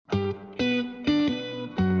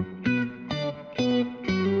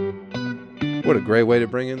What a great way to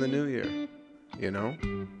bring in the new year, you know?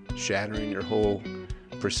 Shattering your whole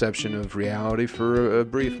perception of reality for a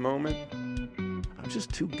brief moment. I'm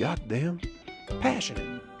just too goddamn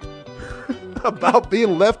passionate about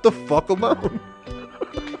being left the fuck alone.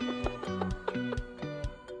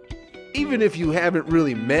 Even if you haven't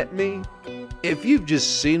really met me, if you've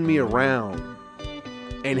just seen me around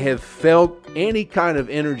and have felt any kind of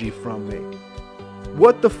energy from me,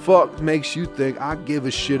 what the fuck makes you think I give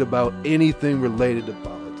a shit about anything related to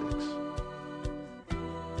politics?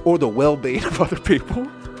 Or the well-being of other people?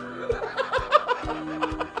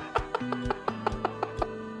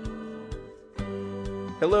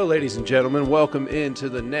 Hello, ladies and gentlemen. Welcome into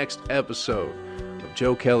the next episode of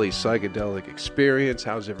Joe Kelly's Psychedelic Experience.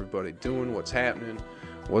 How's everybody doing? What's happening?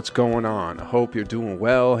 What's going on? I hope you're doing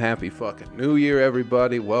well. Happy fucking New Year,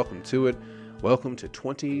 everybody. Welcome to it. Welcome to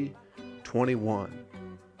 2021.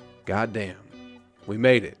 Goddamn. We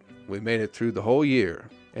made it. We made it through the whole year.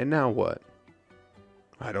 And now what?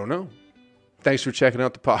 I don't know. Thanks for checking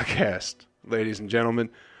out the podcast, ladies and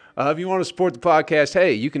gentlemen. If you want to support the podcast,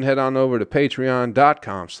 hey, you can head on over to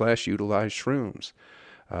patreon.com/utilizeshrooms.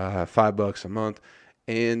 $5 a month.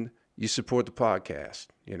 And you support the podcast.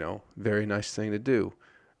 You know, very nice thing to do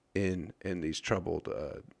in these troubled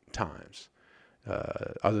times.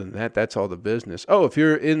 Other than that, that's all the business. Oh, if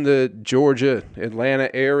you're in the Georgia, Atlanta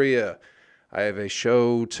area, I have a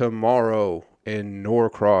show tomorrow in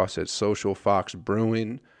Norcross at Social Fox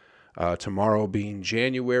Brewing. Tomorrow being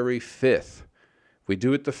January 5th. We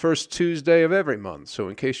do it the first Tuesday of every month. So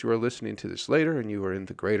in case you are listening to this later and you are in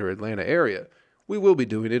the greater Atlanta area, we will be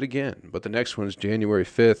doing it again. But the next one is January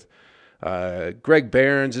 5th. Greg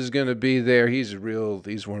Barons is going to be there. He's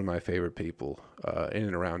one of my favorite people in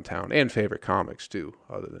and around town, and favorite comics too,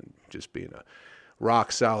 other than just being a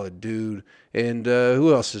rock solid dude. And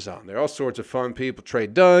who else is on there? All sorts of fun people: Trey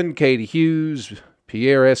Dunn, Katie Hughes,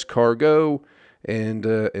 Pierre Escargot,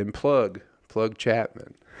 and Plug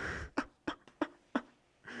Chapman.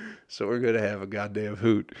 So we're going to have a goddamn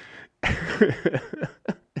hoot.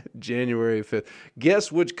 January 5th.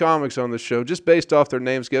 Guess which comics on the show, just based off their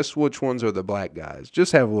names, guess which ones are the black guys.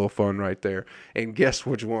 Just have a little fun right there and guess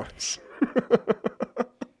which ones.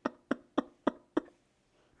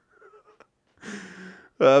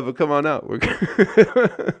 But come on out. We're got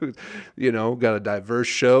a diverse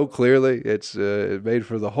show. Clearly, it's made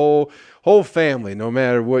for the whole family, no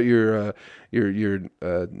matter what your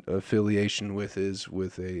affiliation with is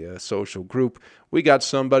with a social group. We got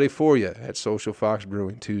somebody for you at Social Fox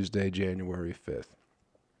Brewing Tuesday, January 5th.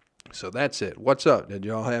 So that's it. What's up? Did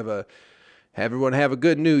y'all have everyone have a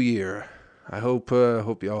good New Year? I hope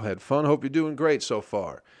y'all had fun. Hope you're doing great so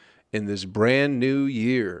far in this brand new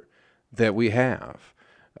year that we have.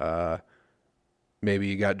 Maybe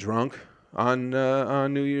you got drunk on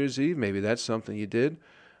New Year's Eve. Maybe that's something you did.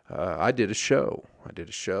 I did a show.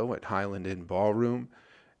 At Highland Inn Ballroom,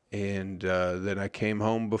 and then I came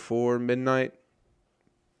home before midnight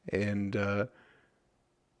and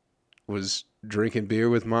was drinking beer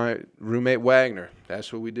with my roommate Wagner.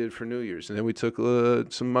 That's what we did for New Year's. And then we took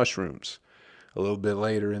some mushrooms a little bit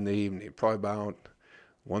later in the evening, probably about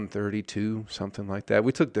 1:32, something like that.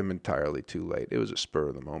 We took them entirely too late. It was a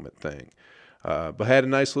spur-of-the-moment thing. But had a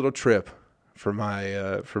nice little trip for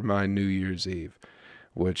my New Year's Eve,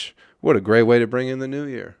 which, what a great way to bring in the new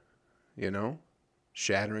year, you know?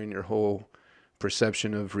 Shattering your whole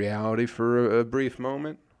perception of reality for a brief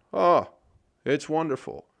moment. Oh, it's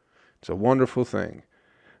wonderful. It's a wonderful thing.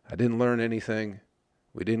 I didn't learn anything.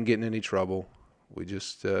 We didn't get in any trouble. We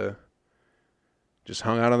just hung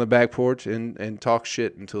out on the back porch and talked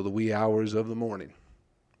shit until the wee hours of the morning,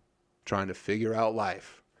 trying to figure out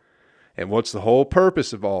life. And what's the whole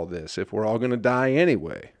purpose of all this if we're all going to die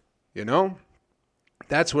anyway, you know?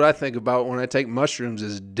 That's what I think about when I take mushrooms,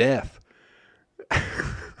 is death.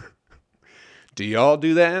 Do y'all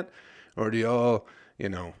do that? Or do y'all, I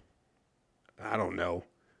don't know,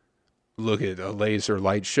 look at a laser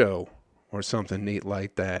light show or something neat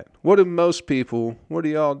like that? What do y'all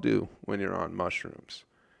do when you're on mushrooms?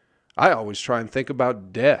 I always try and think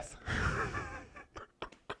about death.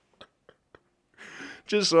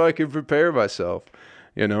 Just so I can prepare myself,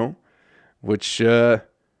 which I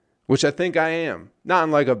think I am. Not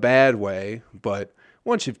in like a bad way, but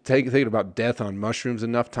once you've thinking about death on mushrooms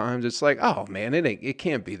enough times, it's like, oh man, it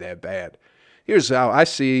can't be that bad. Here's how I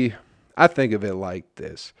think of it like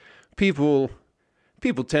this. People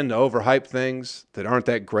tend to overhype things that aren't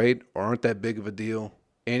that great or aren't that big of a deal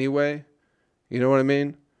anyway. You know what I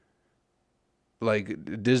mean?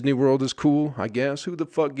 Like, Disney World is cool, I guess. Who the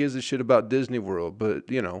fuck gives a shit about Disney World? But,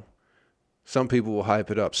 some people will hype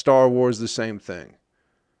it up. Star Wars, the same thing.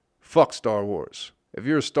 Fuck Star Wars. If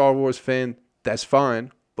you're a Star Wars fan, that's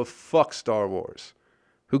fine, but fuck Star Wars.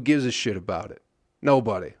 Who gives a shit about it?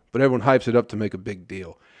 Nobody. But everyone hypes it up to make a big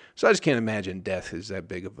deal. So I just can't imagine death is that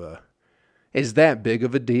big of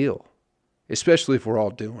a deal, especially if we're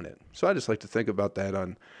all doing it. So I just like to think about that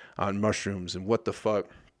on mushrooms and what the fuck.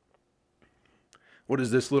 What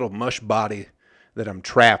is this little mush body that I'm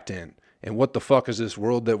trapped in? And what the fuck is this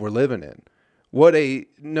world that we're living in?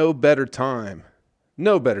 No better time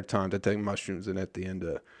to take mushrooms than at the end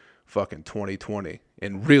of fucking 2020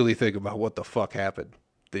 and really think about what the fuck happened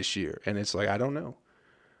this year. And it's like, I don't know.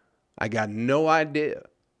 I got no idea.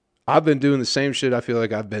 I've been doing the same shit I feel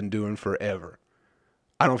like I've been doing forever.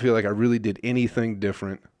 I don't feel like I really did anything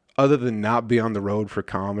different other than not be on the road for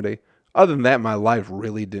comedy. Other than that, my life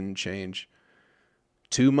really didn't change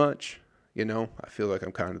too much. You know, I feel like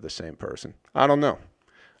I'm kind of the same person. I don't know.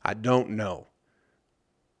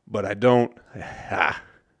 But I don't.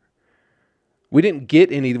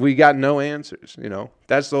 We got no answers, you know.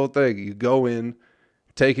 That's the whole thing. You go in,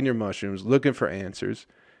 taking your mushrooms, looking for answers,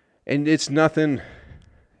 and it's nothing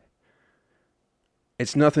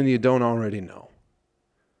you don't already know.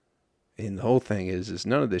 And the whole thing is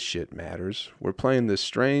none of this shit matters. We're playing this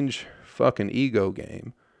strange fucking ego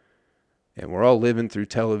game, and we're all living through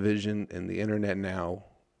television and the internet now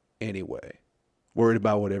anyway, worried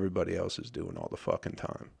about what everybody else is doing all the fucking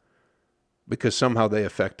time, because somehow they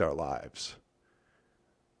affect our lives.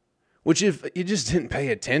 Which, if you just didn't pay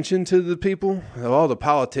attention to the people, all the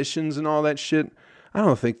politicians and all that shit, I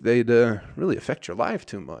don't think they'd really affect your life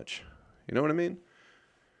too much. You know what I mean?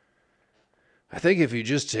 I think if you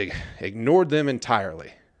just ignored them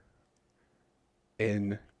entirely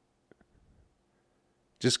and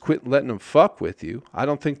just quit letting them fuck with you, I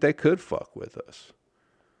don't think they could fuck with us.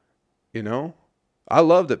 You know? I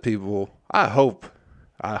love that people, I hope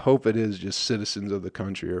it is just citizens of the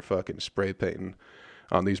country are fucking spray painting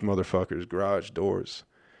on these motherfuckers' garage doors.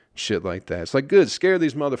 Shit like that. It's like, good, scare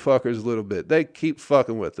these motherfuckers a little bit. They keep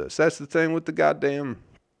fucking with us. That's the thing with the goddamn,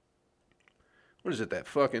 what is it, that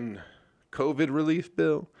fucking COVID relief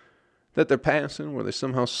bill that they're passing, where they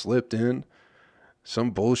somehow slipped in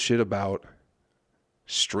some bullshit about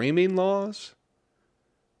streaming laws.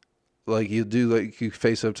 Like you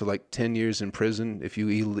face up to like 10 years in prison if you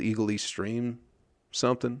illegally stream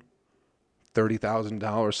something.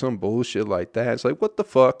 $30,000, some bullshit like that. It's like, what the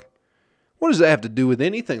fuck? What does that have to do with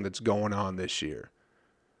anything that's going on this year?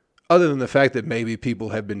 Other than the fact that maybe people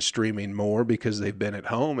have been streaming more because they've been at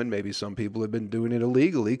home, and maybe some people have been doing it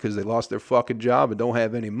illegally because they lost their fucking job and don't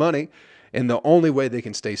have any money. And the only way they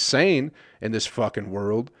can stay sane in this fucking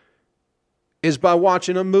world is by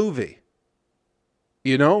watching a movie.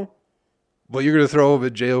 You know? But you're going to throw them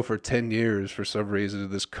in jail for 10 years for some reason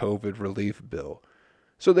of this COVID relief bill.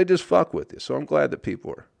 So they just fuck with you. So I'm glad that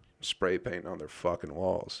people are spray painting on their fucking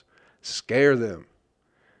walls. Scare them,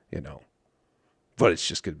 you know. But it's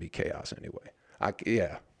just going to be chaos anyway.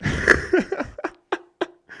 Yeah.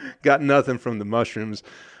 Got nothing from the mushrooms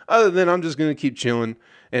other than I'm just going to keep chilling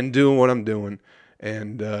and doing what I'm doing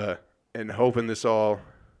and hoping this all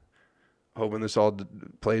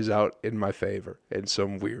plays out in my favor in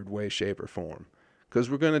some weird way, shape, or form.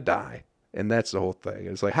 Because we're going to die. And that's the whole thing.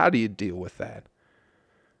 It's like, how do you deal with that?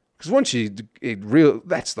 Because once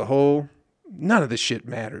that's the whole, none of this shit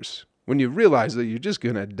matters. When you realize that you're just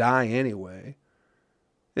going to die anyway,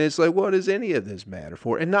 it's like, what does any of this matter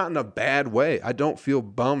for? And not in a bad way. I don't feel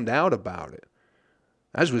bummed out about it.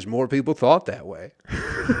 I just wish more people thought that way.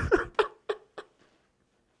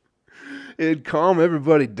 It'd calm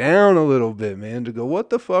everybody down a little bit, man, to go,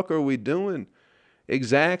 what the fuck are we doing?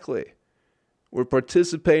 Exactly. We're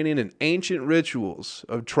participating in ancient rituals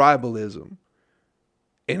of tribalism.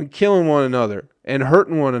 And killing one another, and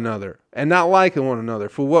hurting one another, and not liking one another.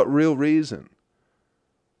 For what real reason?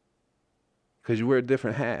 Because you wear a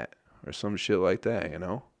different hat, or some shit like that, you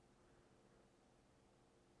know?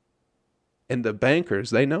 And the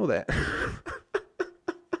bankers, they know that.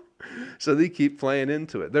 So they keep playing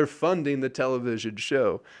into it. They're funding the television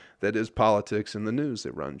show that is politics and the news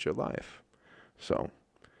that runs your life. So,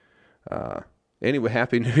 anyway,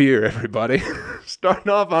 Happy New Year, everybody.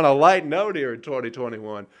 Starting off on a light note here in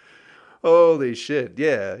 2021. Holy shit.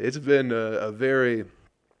 Yeah, it's been a very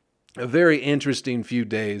interesting few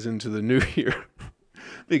days into the new year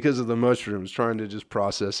because of the mushrooms, trying to just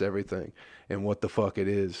process everything and what the fuck it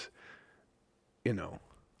is, you know,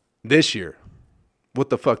 this year. What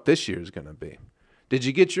the fuck this year is going to be. Did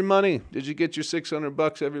you get your money? Did you get your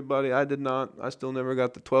 $600, everybody? I did not. I still never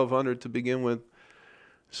got the $1,200 to begin with.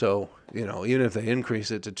 So, you know, even if they increase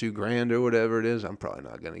it to $2,000 or whatever it is, I'm probably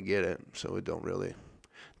not going to get it. So it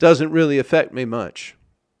doesn't really affect me much.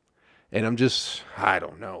 And I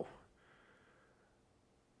don't know.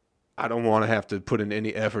 I don't want to have to put in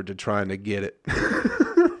any effort to trying to get it.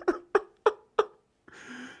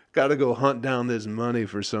 Got to go hunt down this money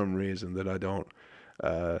for some reason that I don't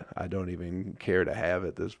even care to have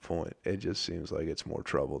at this point. It just seems like it's more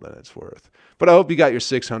trouble than it's worth. But I hope you got your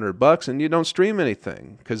 $600 and you don't stream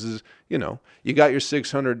anything because, you got your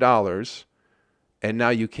 $600 and now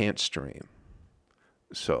you can't stream.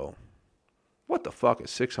 So what the fuck is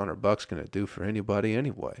 $600 going to do for anybody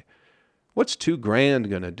anyway? What's $2,000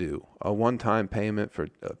 going to do? A one-time payment for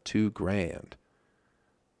 $2,000.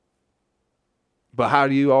 But how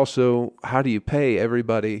do you pay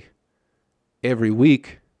everybody every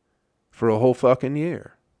week for a whole fucking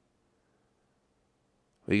year?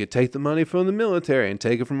 Well, you could take the money from the military and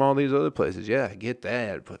take it from all these other places. Yeah, I get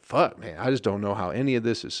that. But fuck, man, I just don't know how any of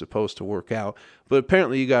this is supposed to work out. But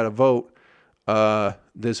apparently you got to vote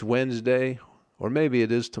this Wednesday, or maybe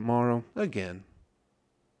it is tomorrow. Again,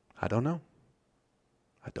 I don't know.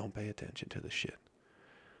 I don't pay attention to the shit.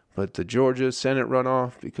 But the Georgia Senate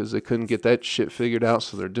runoff, because they couldn't get that shit figured out,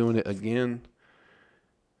 so they're doing it again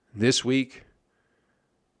this week.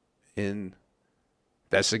 And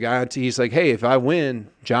that's the guy, he's like, hey, if I win,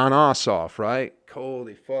 Jon Ossoff, right?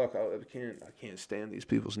 Holy fuck, I can't stand these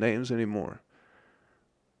people's names anymore.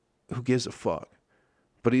 Who gives a fuck?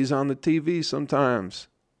 But he's on the TV sometimes,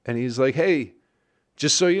 and he's like, hey,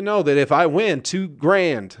 just so you know that if I win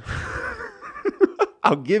 $2,000,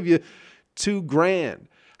 I'll give you $2,000.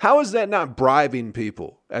 How is that not bribing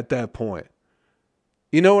people at that point?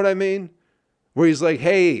 You know what I mean? Where he's like,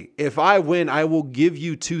 hey, if I win, I will give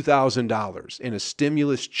you $2,000 in a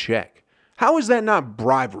stimulus check. How is that not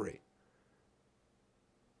bribery?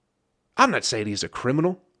 I'm not saying he's a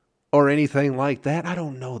criminal or anything like that. I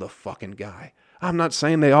don't know the fucking guy. I'm not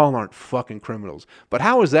saying they all aren't fucking criminals. But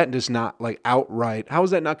how is that just not like outright? How is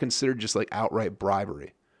that not considered just like outright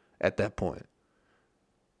bribery at that point?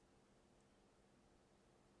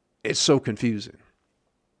 It's so confusing.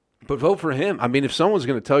 But vote for him. I mean, if someone's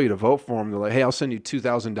going to tell you to vote for him, they're like, hey, I'll send you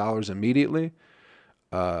 $2,000 immediately.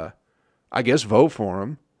 I guess vote for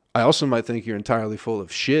him. I also might think you're entirely full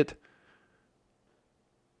of shit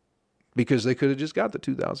because they could have just got the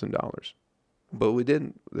 $2,000. But we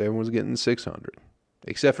didn't. Everyone's getting $600,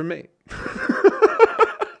 except for me.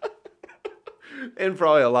 And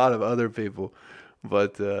probably a lot of other people.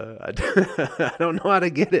 But I don't know how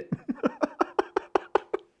to get it.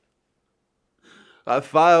 I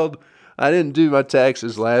didn't do my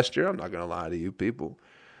taxes last year. I'm not going to lie to you people.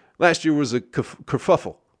 Last year was a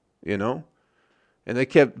kerfuffle, And they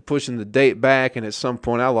kept pushing the date back, and at some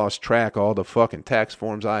point I lost track of all the fucking tax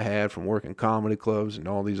forms I had from working comedy clubs and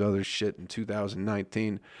all these other shit in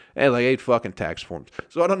 2019. I had like 8 fucking tax forms.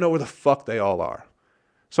 So I don't know where the fuck they all are.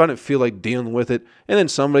 So I didn't feel like dealing with it. And then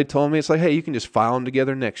somebody told me, it's like, hey, you can just file them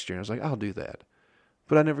together next year. And I was like, I'll do that.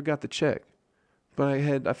 But I never got the check. But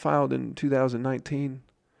I filed in 2019.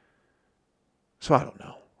 So I don't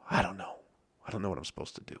know. I don't know what I'm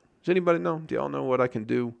supposed to do. Does anybody know? Do y'all know what I can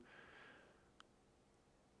do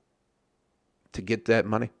to get that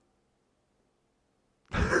money?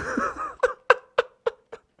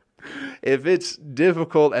 If it's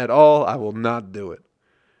difficult at all, I will not do it.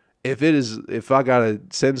 If I gotta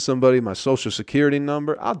send somebody my social security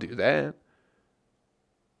number, I'll do that.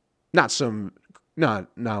 Not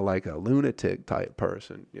like a lunatic type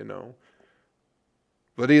person,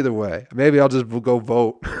 But either way, maybe I'll just go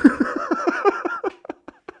vote.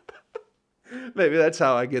 Maybe that's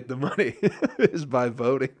how I get the money, is by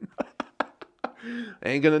voting. I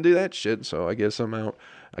ain't gonna do that shit, so I guess I'm out.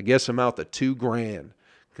 I guess I'm out the $2,000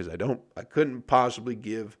 because I couldn't possibly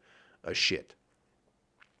give a shit,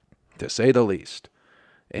 to say the least.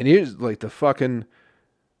 And here's like the fucking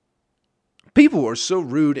people are so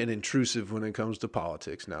rude and intrusive when it comes to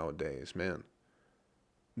politics nowadays, man.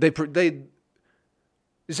 Does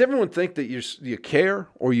everyone think that you care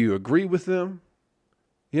or you agree with them?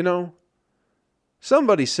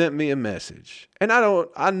 Somebody sent me a message, and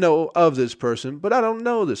I know of this person, but I don't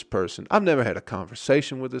know this person. I've never had a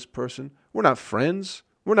conversation with this person. We're not friends.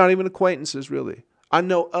 We're not even acquaintances, really. I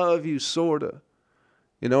know of you, sorta.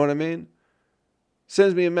 You know what I mean?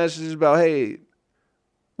 Sends me a message about, hey,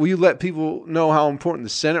 will you let people know how important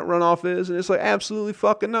the Senate runoff is? And it's like, absolutely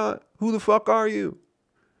fucking not. Who the fuck are you?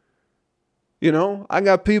 I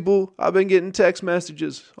got people, I've been getting text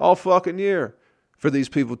messages all fucking year for these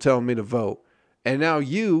people telling me to vote. And now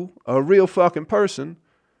you, a real fucking person,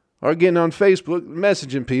 are getting on Facebook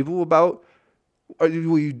messaging people about,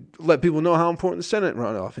 will you let people know how important the Senate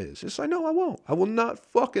runoff is? It's like, no, I won't. I will not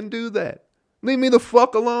fucking do that. Leave me the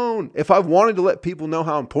fuck alone. If I wanted to let people know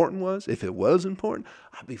how important it was, if it was important,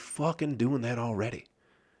 I'd be fucking doing that already.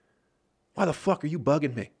 Why the fuck are you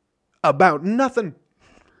bugging me? About nothing.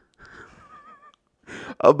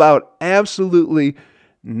 About absolutely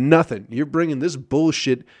nothing. You're bringing this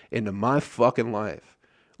bullshit into my fucking life.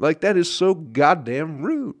 Like, that is so goddamn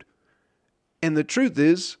rude. And the truth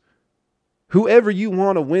is, whoever you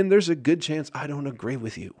want to win, there's a good chance I don't agree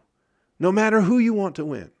with you. No matter who you want to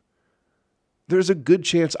win. There's a good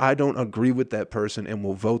chance I don't agree with that person and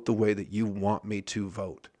will vote the way that you want me to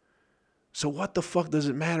vote. So what the fuck does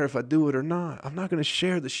it matter if I do it or not? I'm not going to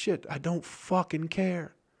share the shit. I don't fucking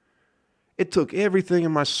care. It took everything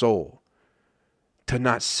in my soul to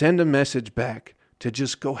not send a message back, to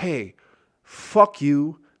just go, hey, fuck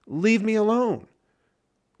you, leave me alone.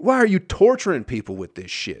 Why are you torturing people with this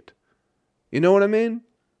shit? You know what I mean?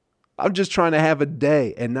 I'm just trying to have a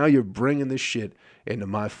day, and now you're bringing this shit into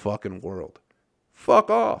my fucking world. Fuck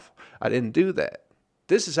off. I didn't do that.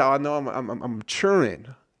 This is how I know I'm maturing,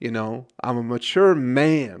 you know? I'm a mature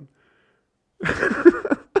man.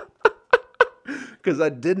 Because I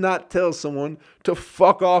did not tell someone to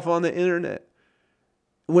fuck off on the internet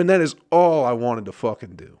when that is all I wanted to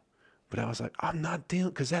fucking do. But I was like, I'm not dealing,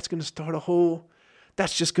 because that's going to start a whole,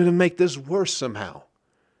 that's just going to make this worse somehow.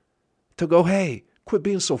 To go, hey, quit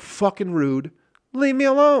being so fucking rude. Leave me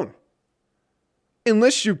alone.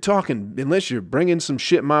 Unless you're bringing some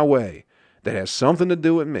shit my way that has something to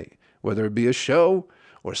do with me, whether it be a show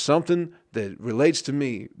or something that relates to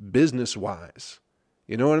me business-wise.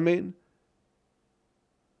 You know what I mean?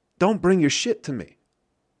 Don't bring your shit to me.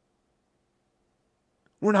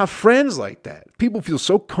 We're not friends like that. People feel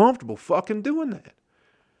so comfortable fucking doing that.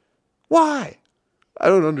 Why? I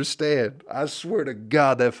don't understand. I swear to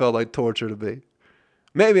God, that felt like torture to me.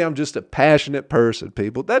 Maybe I'm just a passionate person,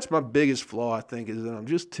 people. That's my biggest flaw, I think, is that I'm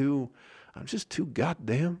just too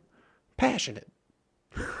goddamn passionate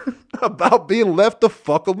about being left the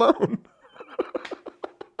fuck alone.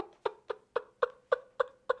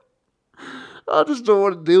 I just don't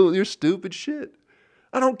want to deal with your stupid shit.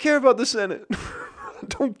 I don't care about the Senate. I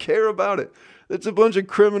don't care about it. It's a bunch of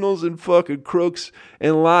criminals and fucking crooks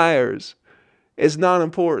and liars. It's not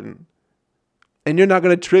important. And you're not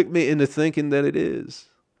going to trick me into thinking that it is.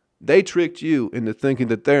 They tricked you into thinking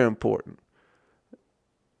that they're important.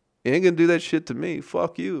 You ain't going to do that shit to me.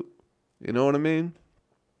 Fuck you. You know what I mean?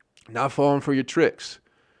 Not falling for your tricks.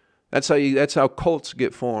 That's how cults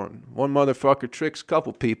get formed. One motherfucker tricks a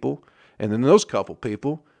couple people, and then those couple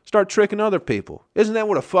people start tricking other people. Isn't that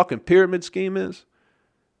what a fucking pyramid scheme is?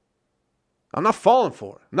 I'm not falling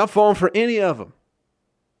for it. I'm not falling for any of them.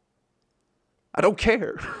 I don't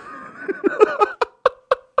care.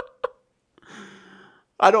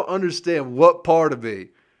 I don't understand what part of me,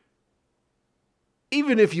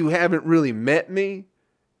 even if you haven't really met me,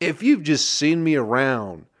 if you've just seen me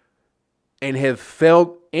around and have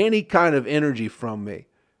felt any kind of energy from me,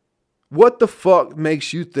 what the fuck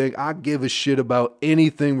makes you think I give a shit about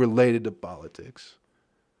anything related to politics?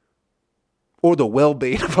 Or the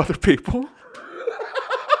well-being of other people?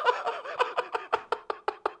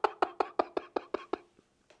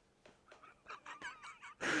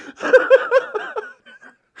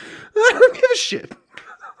 I don't give a shit.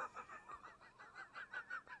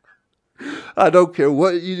 I don't care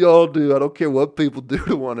what you all do. I don't care what people do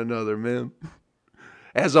to one another, man.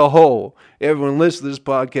 As a whole, everyone listening to this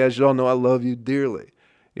podcast, y'all know I love you dearly.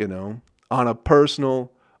 You know, on a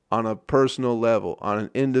personal level, on an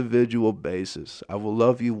individual basis. I will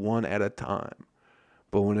love you one at a time.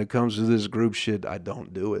 But when it comes to this group shit, I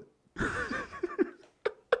don't do it.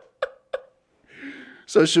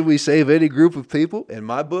 So should we save any group of people? In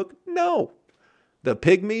my book, no. The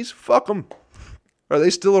pygmies, fuck them. Are they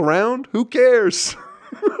still around? Who cares?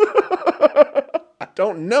 I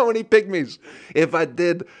don't know any pygmies. If I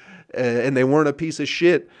did, and they weren't a piece of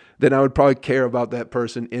shit, then I would probably care about that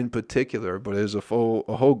person in particular. But as a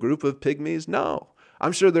whole group of pygmies, no.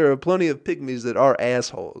 I'm sure there are plenty of pygmies that are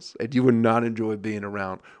assholes, and you would not enjoy being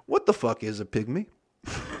around. What the fuck is a pygmy?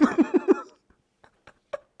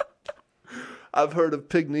 I've heard of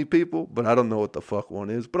pygmy people, but I don't know what the fuck one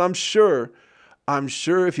is. But I'm sure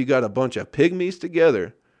if you got a bunch of pygmies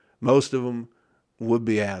together, most of them would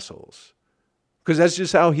be assholes. Because that's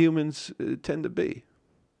just how humans tend to be.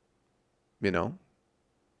 You know?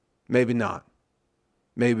 Maybe not.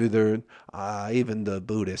 Maybe they're, even the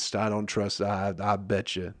Buddhists, I don't trust, I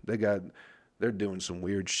bet you. They're doing some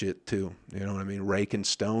weird shit too. You know what I mean? Raking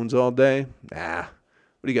stones all day? Nah.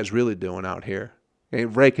 What are you guys really doing out here?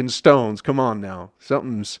 Ain't raking stones. Come on now.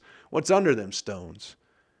 What's under them stones?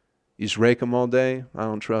 You just rake them all day? I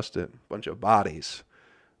don't trust it. Bunch of bodies.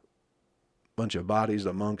 Bunch of bodies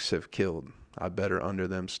the monks have killed. I better under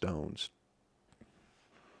them stones.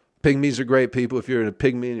 Pygmies are great people. If you're a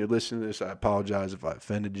pygmy and you're listening to this, I apologize if I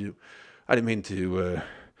offended you. I didn't mean to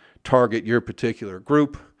target your particular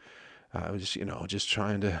group. I was just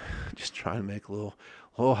trying to make a little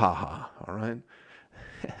ha-ha, all right?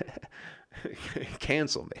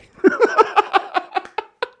 Cancel me.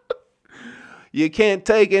 You can't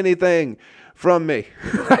take anything from me.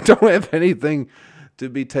 I don't have anything to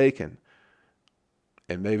be taken.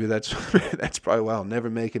 And maybe that's probably why I'll never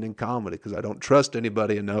make it in comedy, because I don't trust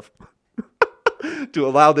anybody enough to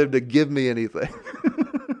allow them to give me anything.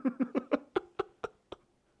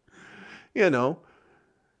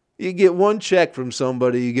 You get one check from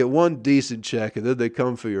somebody, you get one decent check, and then they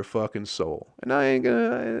come for your fucking soul. And I ain't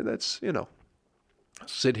gonna,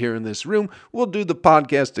 sit here in this room, we'll do the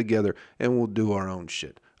podcast together, and we'll do our own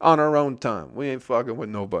shit on our own time. We ain't fucking with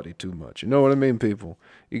nobody too much. You know what I mean, people?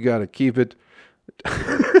 You gotta keep it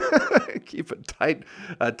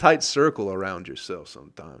a tight circle around yourself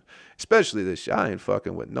sometimes. Especially this shit. I ain't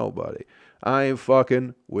fucking with nobody. I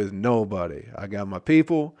got my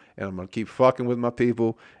people, and I'm going to keep fucking with my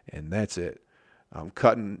people, and that's it. I'm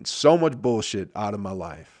cutting so much bullshit out of my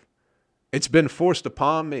life. It's been forced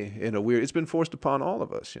upon me it's been forced upon all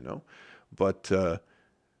of us, But,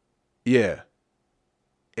 yeah.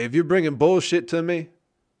 If you're bringing bullshit to me,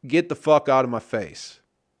 get the fuck out of my face.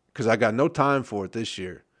 Because I got no time for it this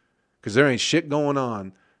year. Because there ain't shit going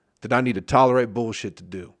on that I need to tolerate bullshit to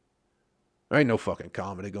do. There ain't no fucking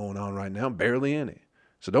comedy going on right now. Barely any.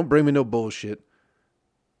 So don't bring me no bullshit.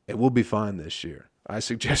 And we'll be fine this year. I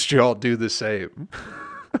suggest you all do the same.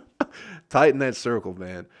 Tighten that circle,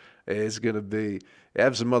 man. It's going to be...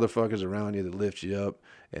 Have some motherfuckers around you that lift you up.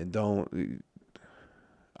 And don't...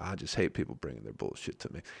 I just hate people bringing their bullshit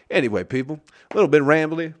to me. Anyway, people, a little bit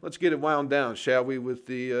rambly. Let's get it wound down, shall we, with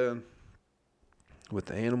the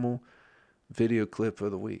animal video clip of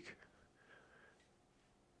the week.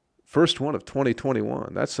 First one of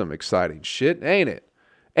 2021. That's some exciting shit, ain't it?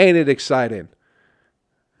 Ain't it exciting?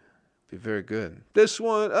 Be very good. This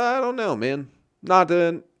one, I don't know, man. Not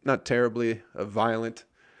terribly a violent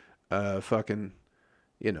fucking,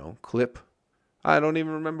 clip. I don't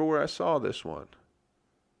even remember where I saw this one.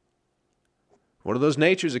 One of those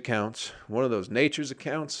nature's accounts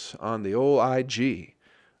on the old IG.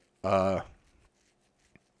 Do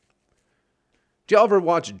y'all ever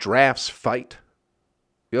watch giraffes fight?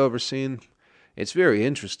 You ever seen? It's very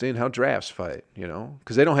interesting how giraffes fight,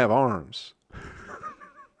 because they don't have arms.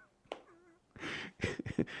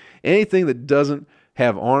 Anything that doesn't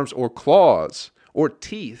have arms or claws or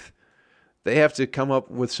teeth, they have to come up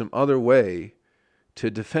with some other way to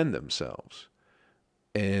defend themselves.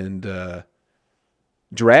 And,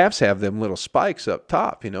 giraffes have them little spikes up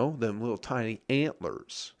top, them little tiny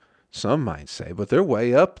antlers, some might say, but they're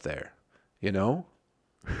way up there,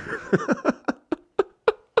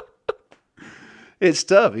 It's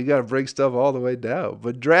tough. You got to break stuff all the way down.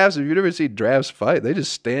 But giraffes, if you ever see giraffes fight, they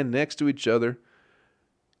just stand next to each other,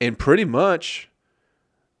 and pretty much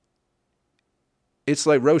it's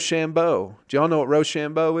like Rochambeau. Do y'all know what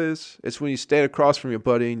Rochambeau is? It's when you stand across from your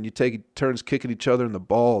buddy and you take turns kicking each other in the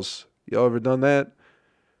balls. Y'all ever done that?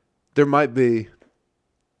 There might be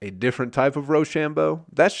a different type of Rochambeau.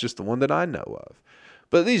 That's just the one that I know of.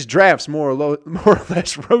 But these giraffes more or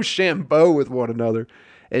less Rochambeau with one another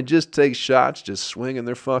and just take shots, just swinging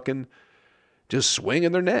their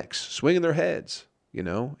necks, swinging their heads,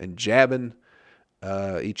 and jabbing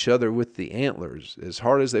each other with the antlers as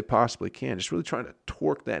hard as they possibly can. Just really trying to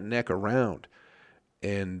torque that neck around.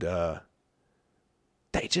 And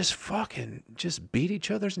they just beat each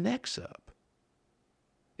other's necks up.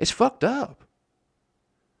 It's fucked up.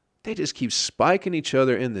 They just keep spiking each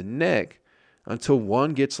other in the neck until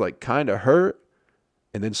one gets kind of hurt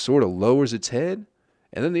and then sort of lowers its head.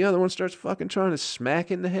 And then the other one starts fucking trying to smack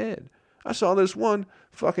in the head. I saw this one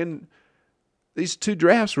these two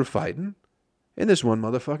giraffes were fighting, and this one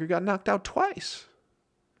motherfucker got knocked out twice.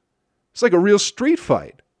 It's like a real street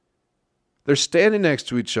fight. They're standing next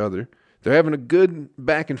to each other. They're having a good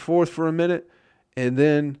back and forth for a minute, and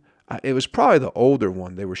then it was probably the older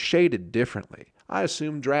one. They were shaded differently. I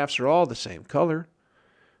assume giraffes are all the same color.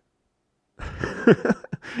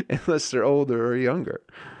 Unless they're older or younger.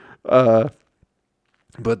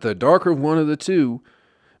 But the darker one of the two,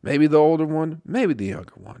 maybe the older one, maybe the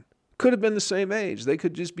younger one, could have been the same age. They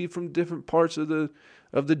could just be from different parts of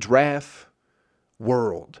the giraffe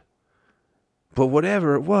world. But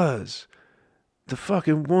whatever it was,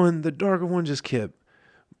 the darker one just kept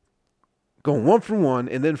going one for one,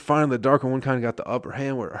 and then finally the darker one kind of got the upper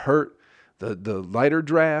hand where it hurt the lighter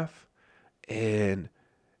giraffe, and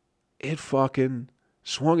it fucking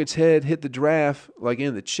swung its head, hit the giraffe like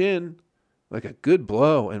in the chin, like a good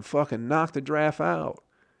blow, and fucking knocked the giraffe out.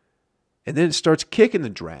 And then it starts kicking the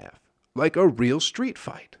giraffe like a real street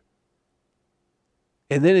fight.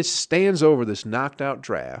 And then it stands over this knocked out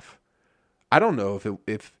giraffe. I don't know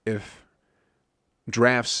if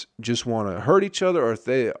giraffes just want to hurt each other or if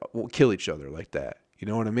they will kill each other like that. You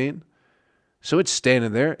know what I mean? So it's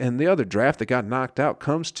standing there, and the other giraffe that got knocked out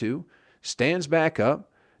comes to, stands back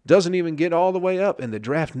up, doesn't even get all the way up, and the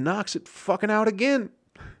giraffe knocks it fucking out again.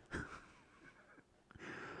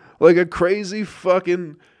 Like a crazy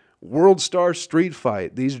fucking world star street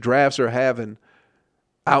fight these giraffes are having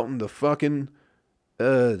out in the fucking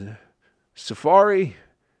safari.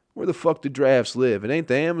 Where the fuck do giraffes live? It ain't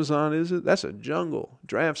the Amazon, is it? That's a jungle.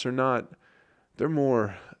 Giraffes are not, they're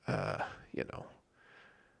more,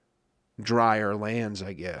 drier lands,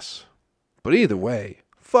 I guess. But either way,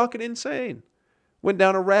 fucking insane. Went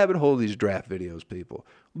down a rabbit hole, these giraffe videos, people.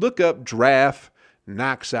 Look up giraffe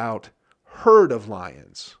knocks out herd of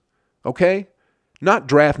lions. Okay? Not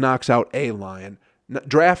giraffe knocks out a lion.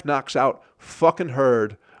 Giraffe knocks out fucking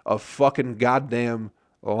herd of fucking goddamn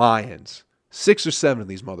lions. 6 or 7 of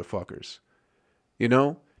these motherfuckers. You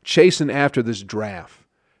know? Chasing after this giraffe.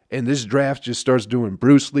 And this giraffe just starts doing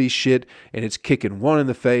Bruce Lee shit, and it's kicking one in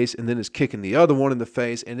the face, and then it's kicking the other one in the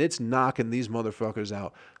face, and it's knocking these motherfuckers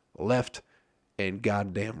out left and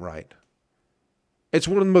goddamn right. It's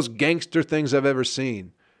one of the most gangster things I've ever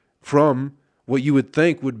seen from what you would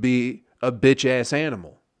think would be a bitch-ass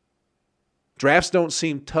animal. Giraffes don't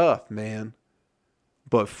seem tough, man.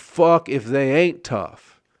 But fuck if they ain't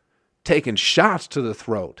tough. Taking shots to the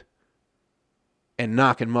throat and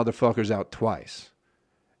knocking motherfuckers out twice.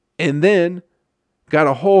 And then got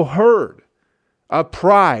a whole herd, a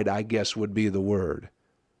pride, I guess would be the word,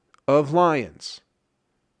 of lions.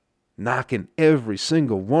 Knocking every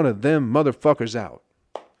single one of them motherfuckers out.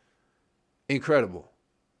 Incredible.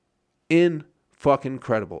 Fucking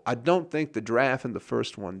incredible. I don't think the giraffe in the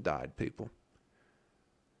first one died, people.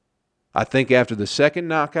 I think after the second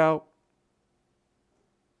knockout,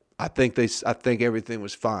 I think everything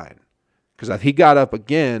was fine. Because he got up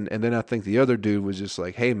again, and then I think the other dude was just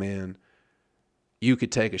like, hey, man, you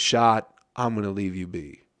could take a shot. I'm going to leave you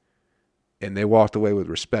be. And they walked away with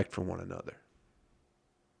respect for one another.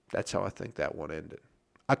 That's how I think that one ended.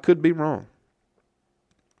 I could be wrong.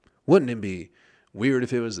 Wouldn't it be weird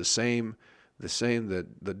if it was the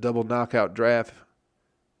double knockout giraffe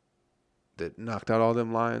that knocked out all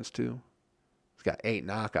them lions too? He's got 8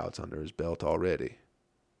 knockouts under his belt already.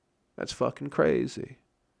 That's fucking crazy.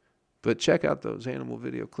 But check out those animal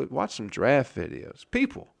video clips. Watch some giraffe videos.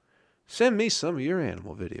 People, send me some of your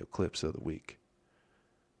animal video clips of the week.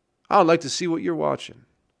 I'd like to see what you're watching.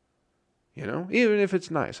 You know, even if it's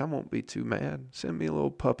nice, I won't be too mad. Send me a little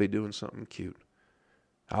puppy doing something cute.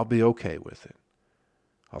 I'll be okay with it.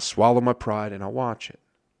 I'll swallow my pride and I'll watch it.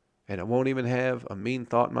 And I won't even have a mean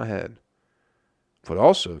thought in my head. But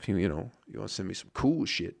also, if you want to send me some cool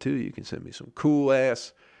shit too, you can send me some cool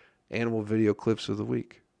ass animal video clips of the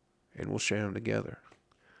week. And we'll share them together.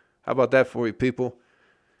 How about that for you, people?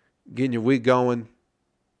 Getting your week going.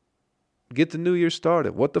 Get the new year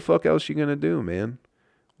started. What the fuck else you going to do, man?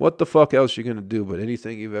 What the fuck else you going to do but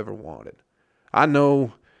anything you've ever wanted? I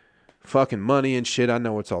know fucking money and shit. I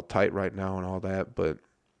know it's all tight right now and all that. But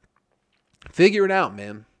figure it out,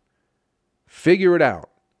 man. Figure it out.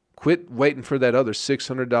 Quit waiting for that other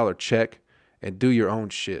 $600 check and do your own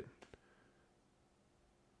shit.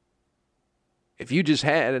 If you just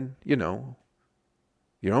had, your own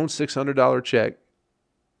 $600 check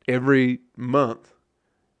every month,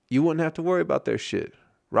 you wouldn't have to worry about their shit,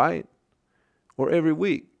 right? Or every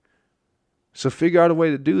week. So figure out a way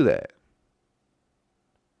to do that.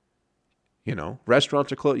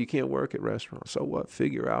 Restaurants are closed. You can't work at restaurants. So what?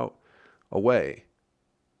 Figure out a way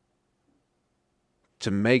to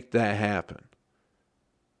make that happen.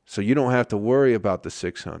 So you don't have to worry about the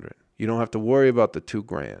 $600. You don't have to worry about the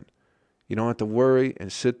 $2,000. You don't have to worry and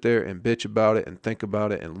sit there and bitch about it and think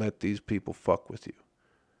about it and let these people fuck with you.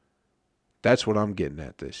 That's what I'm getting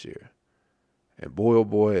at this year. And boy, oh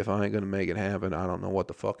boy, if I ain't going to make it happen, I don't know what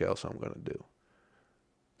the fuck else I'm going to do.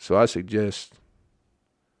 So I suggest,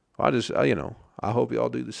 I hope y'all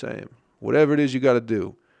do the same. Whatever it is you got to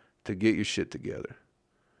do to get your shit together.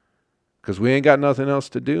 Because we ain't got nothing else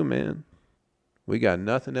to do, man. We got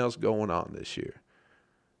nothing else going on this year.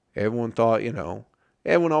 Everyone thought,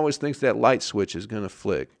 everyone always thinks that light switch is going to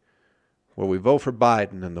flick. Where we vote for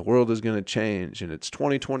Biden and the world is going to change. And it's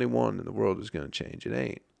 2021 and the world is going to change. It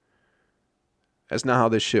ain't. That's not how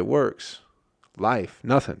this shit works. Life,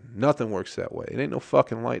 nothing works that way. It ain't no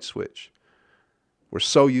fucking light switch. We're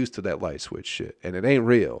so used to that light switch shit, and it ain't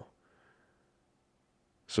real.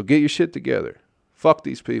 So get your shit together. Fuck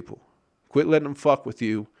these people. Quit letting them fuck with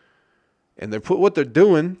you. And what they're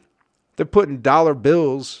doing, they're putting dollar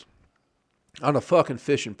bills on a fucking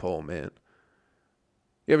fishing pole, man.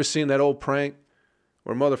 You ever seen that old prank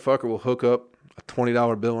where a motherfucker will hook up a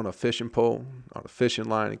 $20 bill on a fishing pole, on a fishing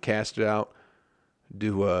line, and cast it out?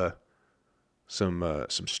 Do some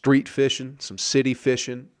street fishing, some city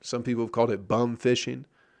fishing. Some people have called it bum fishing,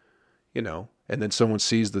 you know. And then someone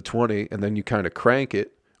sees the 20, and then you kind of crank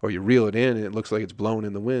it, or you reel it in, and it looks like it's blown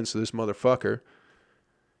in the wind. So this motherfucker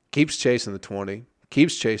keeps chasing the 20,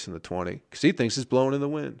 because he thinks it's blown in the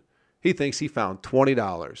wind. He thinks he found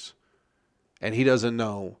 $20, and he doesn't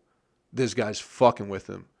know this guy's fucking with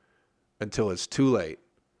him until it's too late.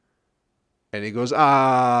 And he goes,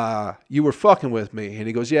 you were fucking with me. And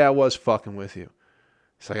he goes, yeah, I was fucking with you.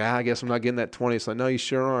 It's like, I guess I'm not getting that 20. It's like, no, you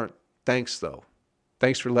sure aren't. Thanks, though.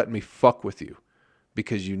 Thanks for letting me fuck with you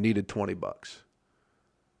because you needed $20.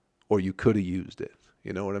 Or you could have used it.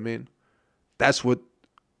 You know what I mean? That's what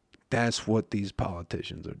these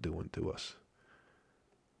politicians are doing to us.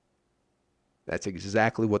 That's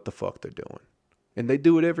exactly what the fuck they're doing. And they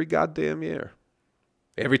do it every goddamn year.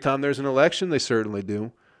 Every time there's an election, they certainly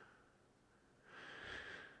do.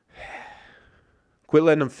 Quit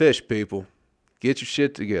letting them fish, people. Get your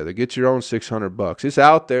shit together. Get your own $600. It's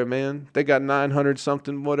out there, man. They got 900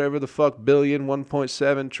 something, whatever the fuck, billion,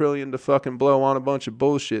 1.7 trillion to fucking blow on a bunch of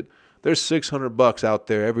bullshit. There's $600 out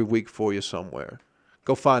there every week for you somewhere.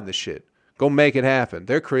 Go find the shit. Go make it happen.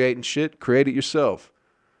 They're creating shit. Create it yourself.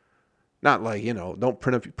 Not like, you know, don't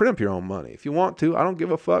print up your own money. If you want to, I don't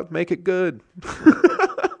give a fuck. Make it good.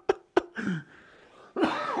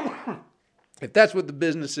 If that's what the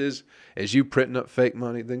business is you printing up fake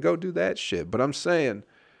money, then go do that shit. But I'm saying,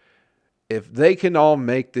 if they can all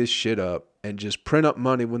make this shit up and just print up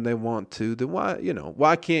money when they want to, then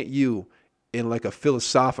why can't you, in like a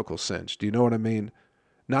philosophical sense, do you know what I mean?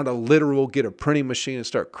 Not a literal get a printing machine and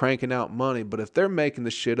start cranking out money, but if they're making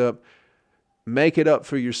the shit up, make it up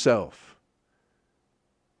for yourself.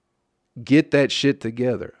 Get that shit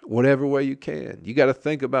together, whatever way you can. You got to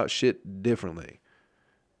think about shit differently.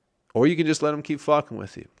 Or you can just let them keep fucking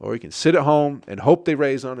with you. Or you can sit at home and hope they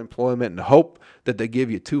raise unemployment and hope that they give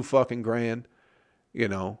you $2,000, you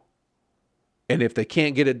know. And if they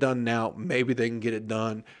can't get it done now, maybe they can get it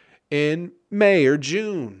done in May or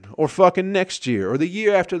June or fucking next year or the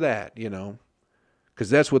year after that, you know. Because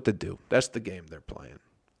that's what they do. That's the game they're playing.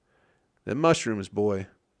 Them mushrooms, boy.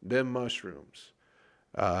 Them mushrooms.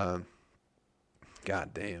 God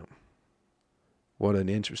damn. What an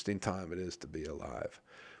interesting time it is to be alive.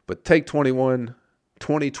 But take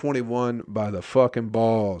 2021 by the fucking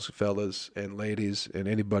balls, fellas and ladies and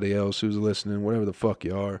anybody else who's listening, whatever the fuck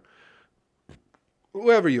you are.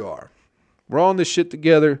 Whoever you are. We're all in this shit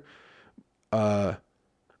together. And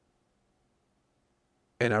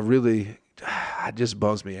it just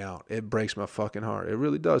bums me out. It breaks my fucking heart. It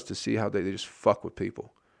really does to see how they just fuck with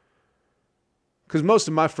people. Because most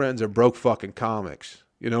of my friends are broke fucking comics.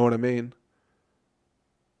 You know what I mean?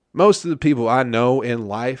 Most of the people I know in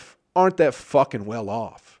life aren't that fucking well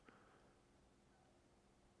off.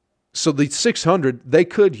 So the 600 they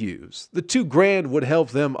could use. The $2,000 would help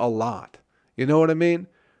them a lot. You know what I mean?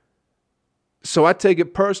 So I take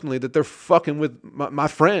it personally that they're fucking with my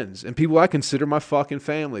friends and people I consider my fucking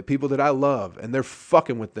family, people that I love, and they're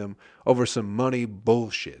fucking with them over some money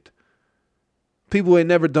bullshit. People who ain't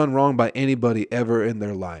never done wrong by anybody ever in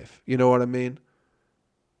their life. You know what I mean?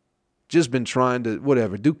 Just been trying to,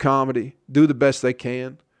 whatever, do comedy, do the best they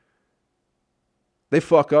can. They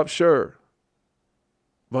fuck up, sure.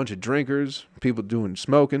 Bunch of drinkers, people doing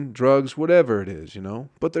smoking, drugs, whatever it is, you know.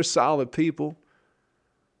 But they're solid people.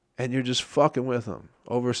 And you're just fucking with them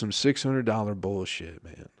over some $600 bullshit,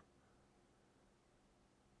 man.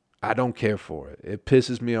 I don't care for it. It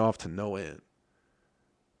pisses me off to no end.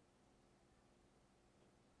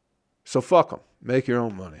 So fuck them. Make your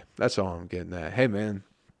own money. That's all I'm getting at. Hey, man.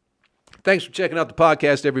 Thanks for checking out the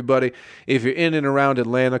podcast, everybody. If you're in and around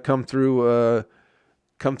Atlanta, come through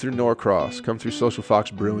Norcross. Come through Social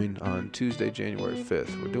Fox Brewing on Tuesday, January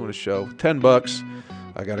 5th. We're doing a show. $10.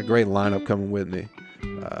 I got a great lineup coming with me.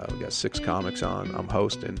 We got 6 comics on. I'm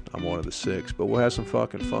hosting. I'm one of the 6. But we'll have some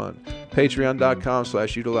fucking fun.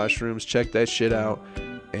 Patreon.com/utilizeshrooms. Check that shit out.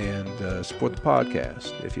 And support the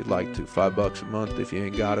podcast if you'd like to. $5 a month. If you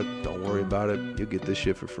ain't got it, don't worry about it. You'll get this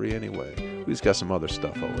shit for free anyway. We just got some other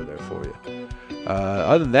stuff over there for you.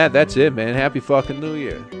 Other than that, that's it, man. Happy fucking New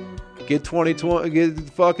Year. Get 2020. Get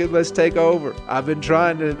fucking. Let's take over. I've been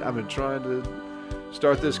trying to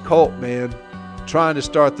start this cult, man. trying to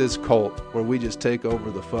start this cult where we just take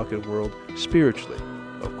over the fucking world spiritually,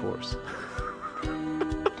 of course.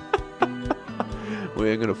 We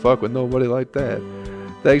ain't gonna fuck with nobody like that.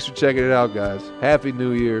 Thanks for checking it out, guys. Happy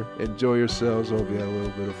New Year. Enjoy yourselves. Hope you had a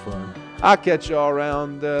little bit of fun. I'll catch y'all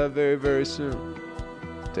around very, very soon.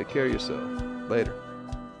 Take care of yourself. Later.